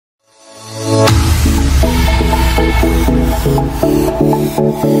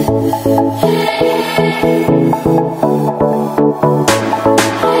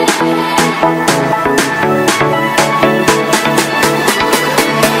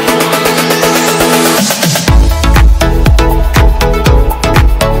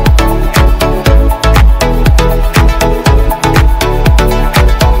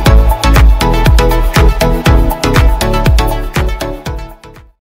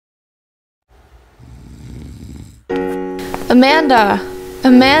Amanda!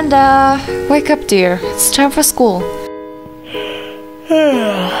 Amanda! Wake up, dear. It's time for school.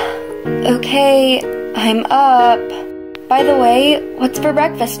 Okay, I'm up. By the way, what's for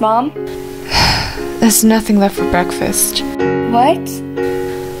breakfast, Mom? There's nothing left for breakfast. What?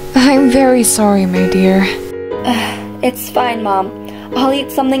 I'm very sorry, my dear. It's fine, Mom. I'll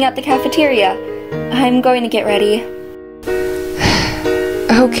eat something at the cafeteria. I'm going to get ready.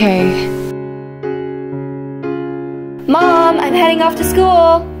 Okay. Mom, I'm heading off to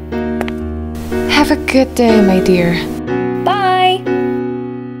school. Have a good day, my dear. Bye.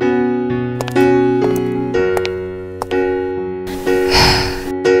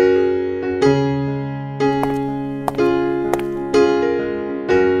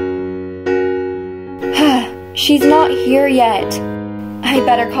 She's not here yet. I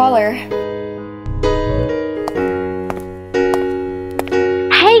better call her.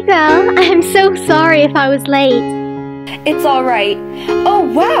 Hey girl, I'm so sorry if I was late. It's alright. Oh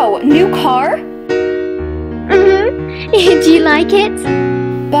wow, new car? Mm-hmm. Do you like it?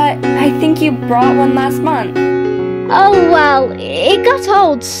 But I think you brought one last month. Oh well, it got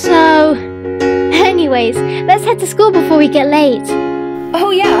old, so... Anyways, let's head to school before we get late. Oh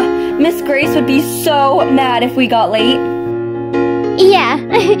yeah, Miss Grace would be so mad if we got late. Yeah.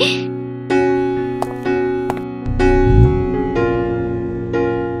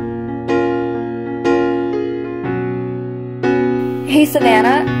 Hey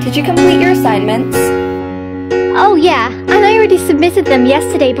Savannah, did you complete your assignments? Oh yeah, and I already submitted them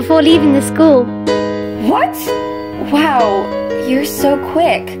yesterday before leaving the school. What? Wow, you're so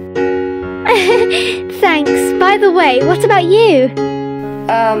quick. Thanks. By the way, what about you?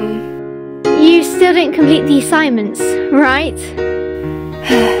 You still didn't complete the assignments, right?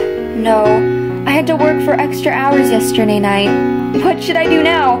 No, I had to work for extra hours yesterday night. What should I do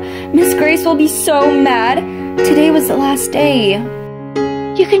now? Miss Grace will be so mad. Today was the last day.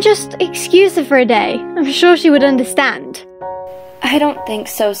 You can just excuse her for a day. I'm sure she would understand. I don't think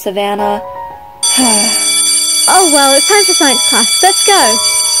so, Savannah. Oh well, it's time for science class. Let's go.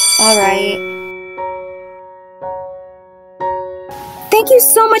 Alright. Thank you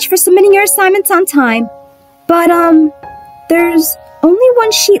so much for submitting your assignments on time. But, there's only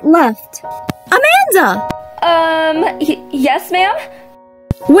one sheet left. Amanda! Yes, ma'am?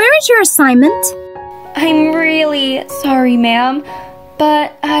 Where is your assignment? I'm really sorry, ma'am,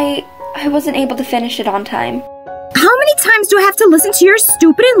 but I wasn't able to finish it on time. How many times do I have to listen to your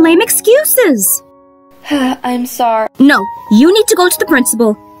stupid and lame excuses? I'm sorry. No, you need to go to the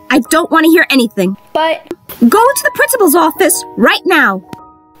principal. I don't want to hear anything. But... Go to the principal's office right now.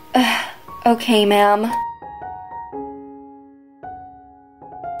 Okay, ma'am.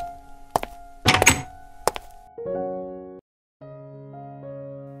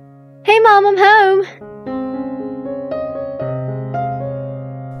 Hey Mom, I'm home.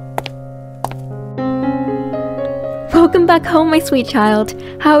 Welcome back home, my sweet child.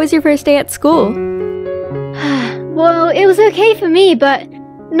 How was your first day at school? Well, it was okay for me, but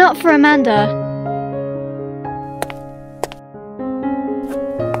not for Amanda.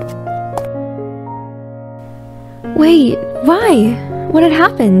 Wait, why? What had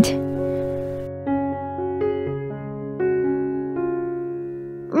happened?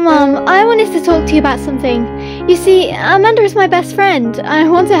 Mom, I wanted to talk to you about something. You see, Amanda is my best friend. I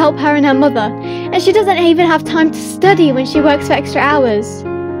want to help her and her mother, and she doesn't even have time to study when she works for extra hours.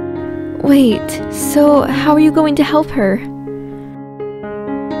 Wait, so how are you going to help her?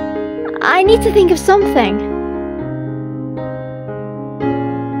 I need to think of something.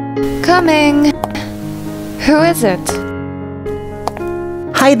 Coming! Who is it?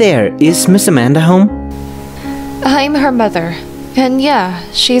 Hi there, is Miss Amanda home? I'm her mother. And yeah,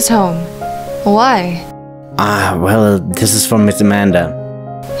 she's home. Why? Well, this is from Miss Amanda.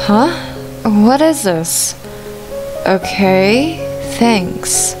 Huh? What is this? Okay,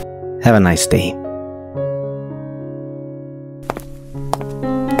 thanks. Have a nice day.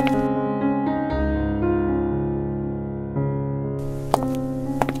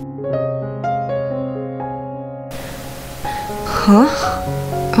 Huh?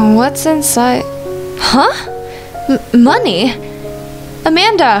 What's inside? Huh? Money?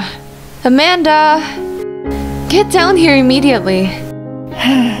 Amanda! Amanda! Get down here immediately.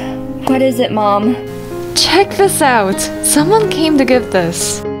 What is it, Mom? Check this out. Someone came to give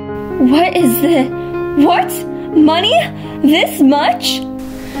this. What is this? What? Money? This much?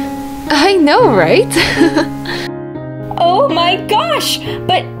 I know, right? Oh my gosh!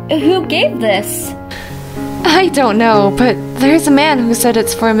 But who gave this? I don't know, but there's a man who said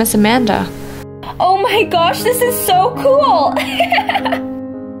it's for Miss Amanda. Oh my gosh, this is so cool!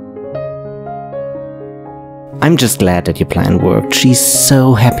 I'm just glad that your plan worked. She's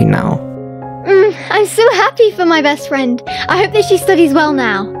so happy now. I'm so happy for my best friend. I hope that she studies well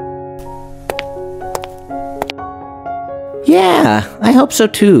now. Yeah, I hope so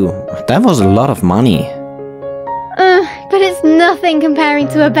too. That was a lot of money. But it's nothing comparing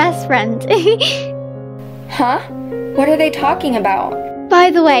to a best friend. Huh? What are they talking about?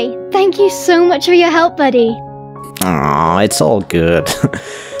 By the way, thank you so much for your help, buddy. Aw, it's all good.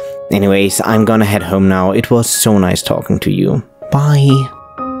 Anyways, I'm gonna head home now. It was so nice talking to you. Bye.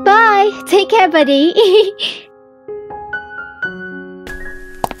 Bye. Take care, buddy.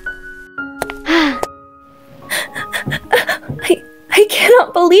 I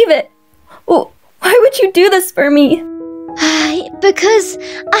cannot believe it. Well, why would you do this for me? Because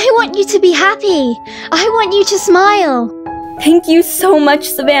I want you to be happy. I want you to smile. Thank you so much,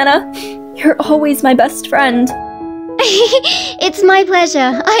 Savannah. You're always my best friend. It's my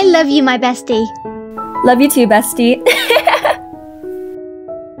pleasure. I love you, my bestie. Love you too, bestie.